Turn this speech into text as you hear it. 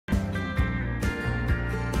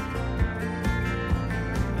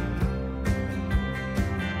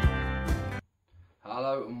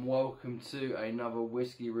Hello and welcome to another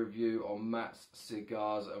whiskey review on Matt's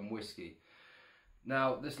Cigars and Whiskey.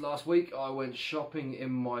 Now, this last week I went shopping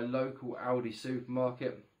in my local Aldi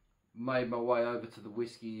supermarket, made my way over to the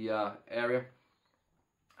whiskey area,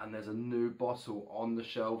 and there's a new bottle on the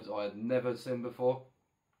shelves I had never seen before.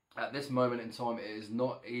 At this moment in time, it is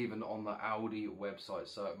not even on the Aldi website,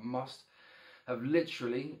 so it must have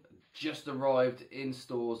literally just arrived in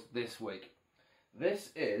stores this week. This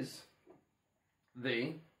is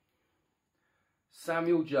the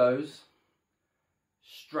Samuel Joe's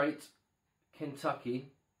Straight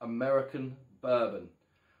Kentucky American Bourbon,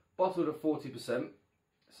 bottled at 40%.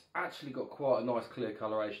 It's actually got quite a nice clear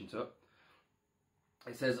coloration to it.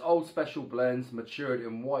 It says Old Special Blends, matured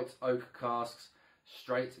in white oak casks,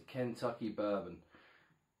 Straight Kentucky Bourbon.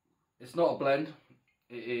 It's not a blend,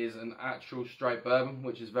 it is an actual straight bourbon,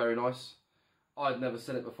 which is very nice. I'd never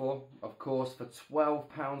seen it before. Of course, for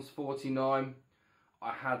 £12.49,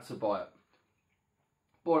 I had to buy it.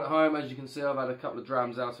 Bought it home. As you can see, I've had a couple of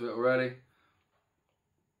drams out of it already.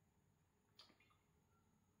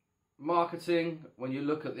 Marketing, when you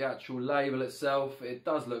look at the actual label itself, it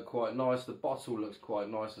does look quite nice. The bottle looks quite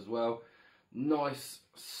nice as well. Nice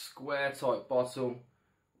square type bottle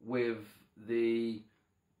with the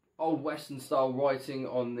old Western style writing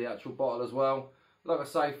on the actual bottle as well. Like I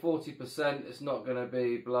say, 40%, it's not going to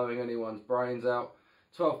be blowing anyone's brains out.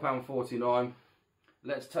 £12.49.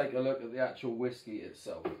 Let's take a look at the actual whiskey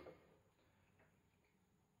itself.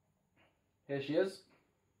 Here she is.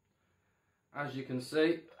 As you can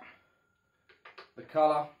see, the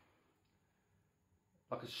colour,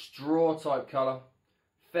 like a straw type colour,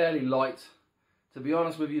 fairly light. To be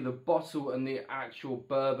honest with you, the bottle and the actual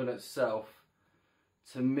bourbon itself,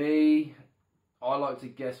 to me, I like to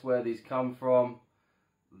guess where these come from.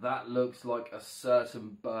 That looks like a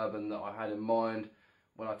certain bourbon that I had in mind.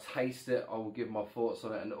 When I taste it, I will give my thoughts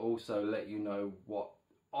on it and also let you know what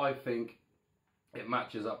I think it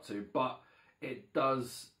matches up to. But it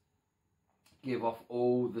does give off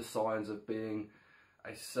all the signs of being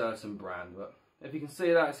a certain brand. But if you can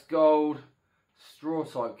see that, it's gold, straw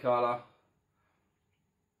type colour.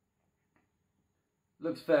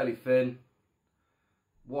 Looks fairly thin.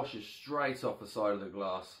 Washes straight off the side of the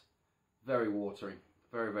glass. Very watery.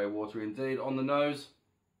 Very, very watery indeed. On the nose,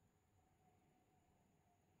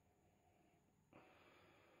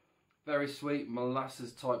 very sweet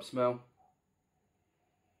molasses type smell.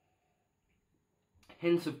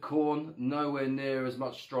 Hint of corn, nowhere near as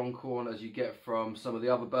much strong corn as you get from some of the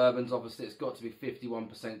other bourbons. Obviously it's got to be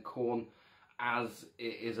 51% corn as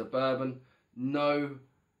it is a bourbon. No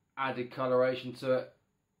added coloration to it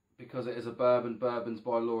because it is a bourbon. Bourbons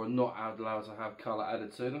by law are not allowed to have colour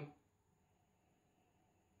added to them.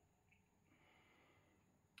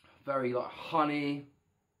 Very like honey,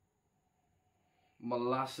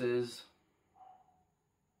 molasses,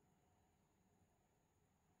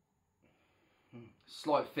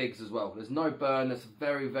 slight figs as well. There's no burn. It's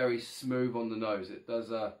very, very smooth on the nose. It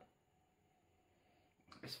does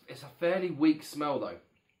it's a fairly weak smell though.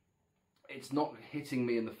 It's not hitting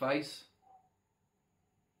me in the face.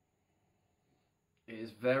 It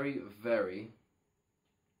is very, very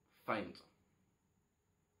faint.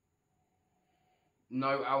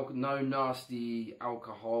 No nasty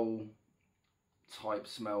alcohol type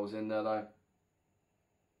smells in there though.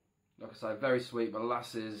 Like I say, very sweet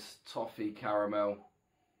molasses, toffee, caramel,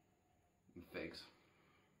 and figs.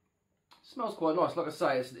 Smells quite nice. Like I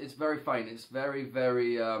say, it's very faint. It's very,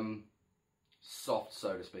 very soft,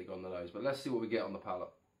 so to speak, on the nose. But let's see what we get on the palate.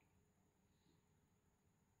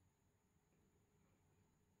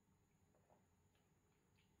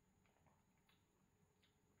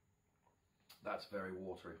 That's very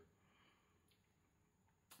watery.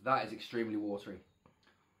 That is extremely watery.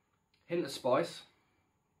 Hint of spice.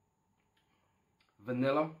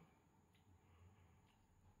 Vanilla.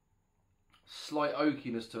 Slight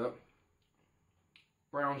oakiness to it.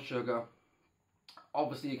 Brown sugar.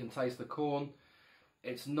 Obviously you can taste the corn.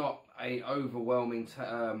 It's not a overwhelming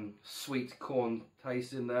sweet corn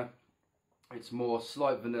taste in there. It's more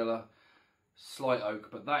slight vanilla, slight oak,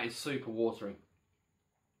 but that is super watery.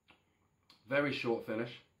 Very short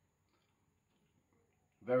finish.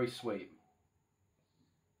 Very sweet.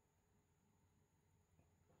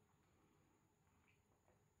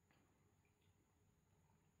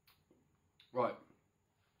 Right,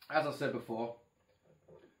 as I said before,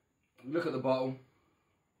 look at the bottle,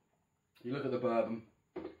 you look at the bourbon,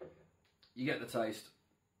 you get the taste.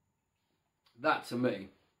 That to me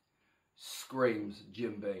screams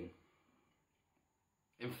Jim Beam.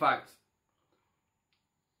 In fact,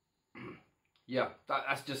 yeah,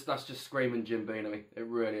 that's just screaming Jim Beam at me. It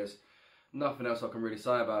really is. Nothing else I can really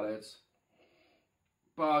say about it. It's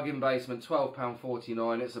bargain basement,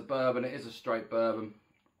 £12.49. It's a bourbon. It is a straight bourbon.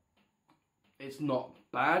 It's not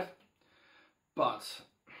bad, but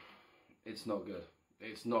it's not good.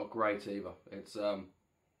 It's not great either. It's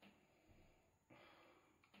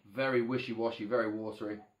very wishy-washy, very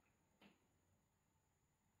watery.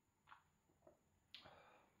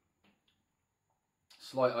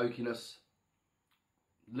 Slight oakiness,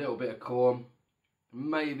 little bit of corn,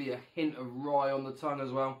 maybe a hint of rye on the tongue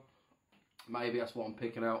as well. Maybe that's what I'm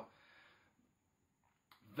picking out.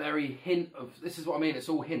 Very hint of, this is what I mean, it's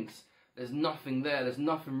all hints. There's nothing there, there's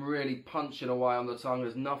nothing really punching away on the tongue,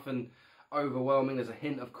 there's nothing overwhelming. There's a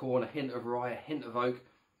hint of corn, a hint of rye, a hint of oak,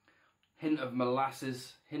 hint of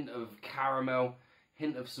molasses, hint of caramel,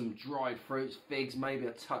 hint of some dried fruits, figs, maybe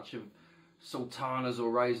a touch of sultanas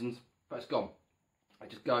or raisins, but it's gone. It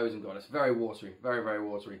just goes and gone. It's very watery, very, very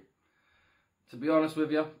watery. To be honest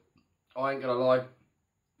with you, I ain't gonna lie,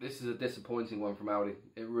 this is a disappointing one from Aldi.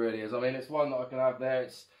 It really is. I mean, it's one that I can have there.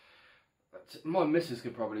 It's my missus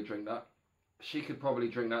could probably drink that. She could probably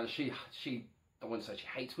drink that. She I wouldn't say she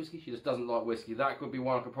hates whiskey. She just doesn't like whiskey. That could be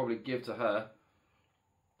one I could probably give to her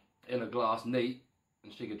in a glass neat,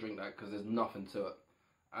 and she could drink that because there's nothing to it.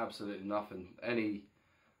 Absolutely nothing. Any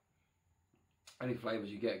flavours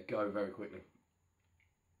you get go very quickly.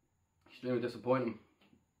 Extremely disappointing.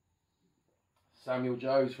 Samuel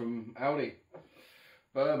Joe's from Aldi.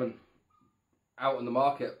 Bourbon. Out in the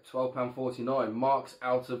market. £12.49. Marks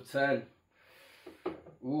out of 10.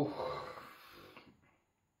 Ooh.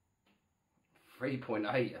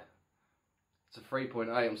 3.8. It's a 3.8.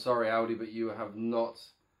 I'm sorry, Aldi, but you have not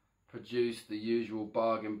produced the usual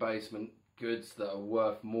bargain basement goods that are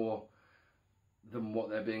worth more than what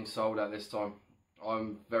they're being sold at this time.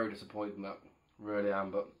 I'm very disappointed in that. Really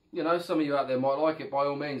am. But you know, some of you out there might like it. By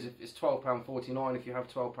all means, if it's £12.49, if you have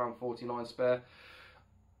 £12.49 spare.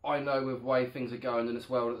 I know with the way things are going in this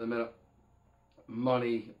world at the minute,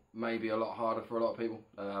 money may be a lot harder for a lot of people.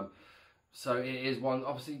 So it is one,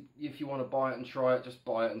 obviously, if you want to buy it and try it, just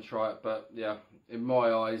buy it and try it. But yeah, in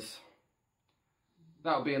my eyes,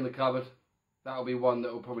 that'll be in the cupboard. That'll be one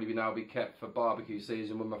that will probably now be kept for barbecue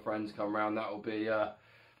season when my friends come around. That'll be,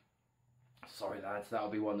 sorry lads, that'll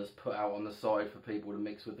be one that's put out on the side for people to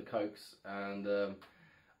mix with the Cokes and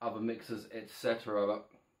other mixers, etc. But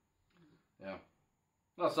yeah.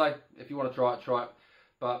 Like I say, if you want to try it,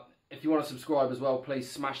 but if you want to subscribe as well,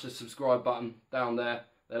 please smash the subscribe button down there.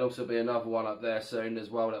 There'll also be another one up there soon as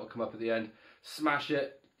well that will come up at the end. Smash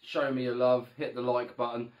it, show me your love, hit the like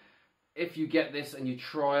button. If you get this and you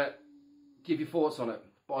try it, give your thoughts on it.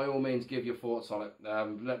 By all means, give your thoughts on it.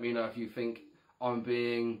 Let me know if you think I'm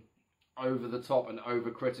being over the top and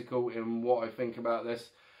overcritical in what I think about this.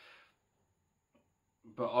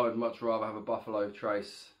 But I would much rather have a Buffalo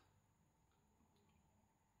Trace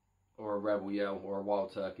or a Rebel Yell or a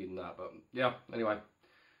Wild Turkey than that. But yeah, anyway,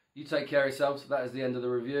 you take care of yourselves. That is the end of the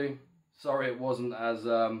review. Sorry it wasn't as,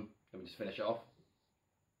 let me just finish it off.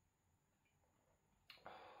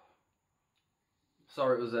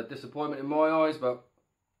 Sorry it was a disappointment in my eyes, but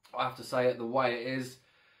I have to say it the way it is.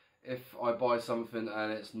 If I buy something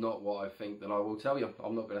and it's not what I think, then I will tell you.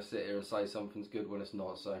 I'm not going to sit here and say something's good when it's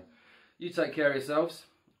not. So you take care of yourselves.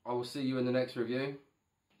 I will see you in the next review.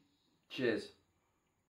 Cheers.